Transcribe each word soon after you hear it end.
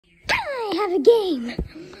have a game.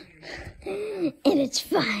 And it's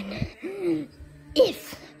fun.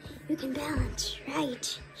 If you can balance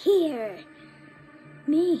right here.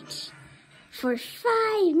 Meet for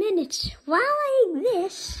 5 minutes while like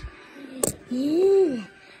this.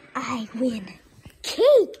 I win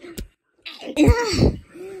cake.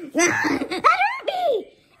 That hurt me.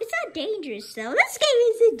 It's not dangerous though. This game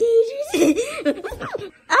isn't dangerous.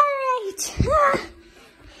 Alright.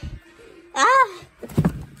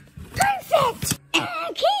 Perfect.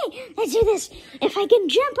 Okay, let's do this. If I can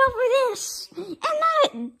jump over this and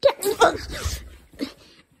not...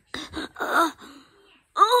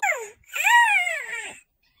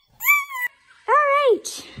 Alright.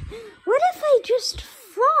 What if I just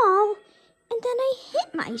fall and then I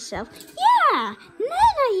hit myself? Yeah. And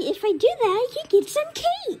then if I do that, I can get some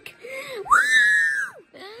cake. Woo!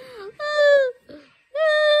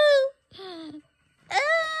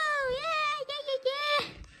 Oh, yeah.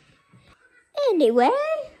 Anyway.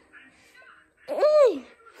 Alright.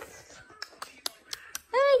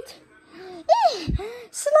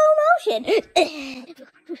 Slow motion.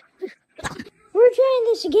 We're trying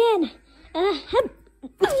this again.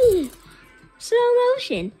 Slow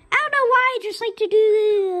motion. I don't know why I just like to do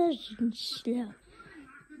this in slow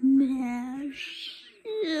motion.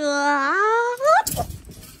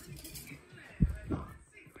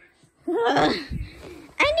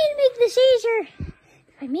 I need to make this easier.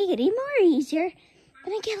 If I make it even more easier,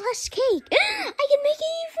 then I get less cake. I can make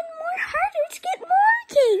it even more harder to get more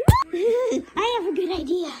cake. I have a good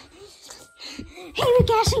idea. Hey,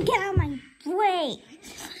 Ricassi, get out of my way.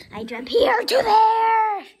 I jump here to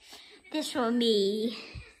there. This will be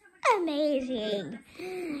amazing.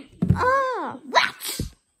 Oh, what?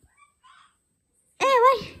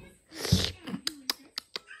 Anyway.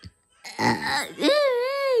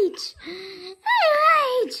 Alright.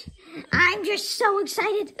 I'm just so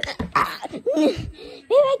excited. Maybe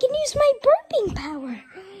I can use my burping power.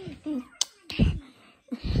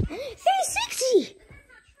 360.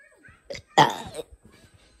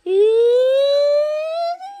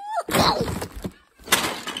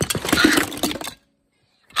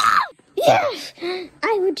 Yes,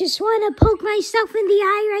 I would just want to poke myself in the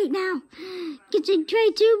eye right now. Because I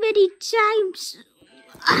tried too many times.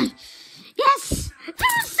 Yes,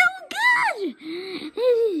 that was so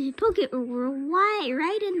good. Poke it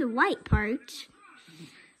right in the white part.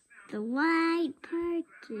 The white part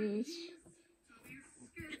is...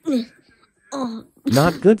 Oh.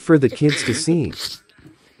 Not good for the kids to see.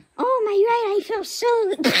 Oh, my right, I feel so...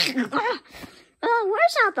 Oh,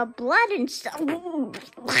 where's all the blood and stuff?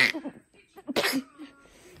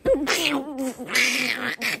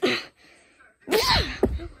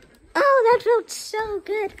 Oh, that felt so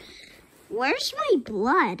good. Where's my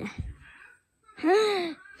blood?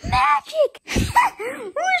 Magic!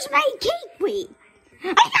 Where's my cake? Wait.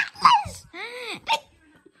 I got this!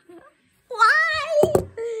 Why?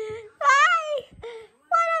 Why?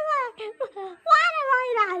 What am I not? Why am I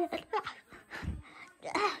not?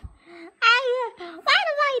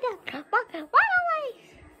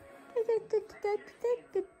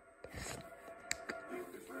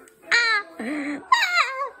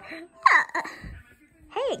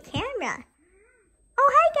 Hey, camera. Oh,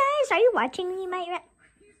 hi guys. Are you watching me,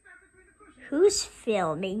 Who's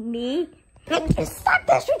filming me? Stop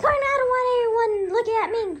this recording. I don't want everyone looking at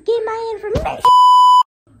me and get my information.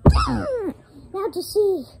 Now to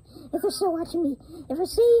see if they're still watching me. If I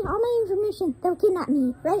see all my information, they'll kidnap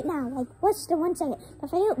me right now. Like, what's the 1 second?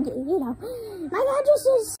 If I don't, you know. My address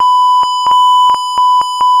is...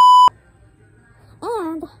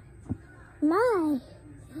 And my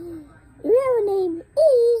real name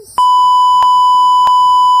is...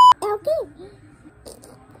 Okay.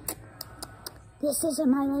 This isn't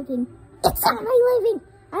my living. It's not my living.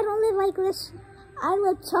 I don't live like this. I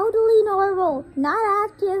live totally normal, not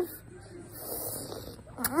active.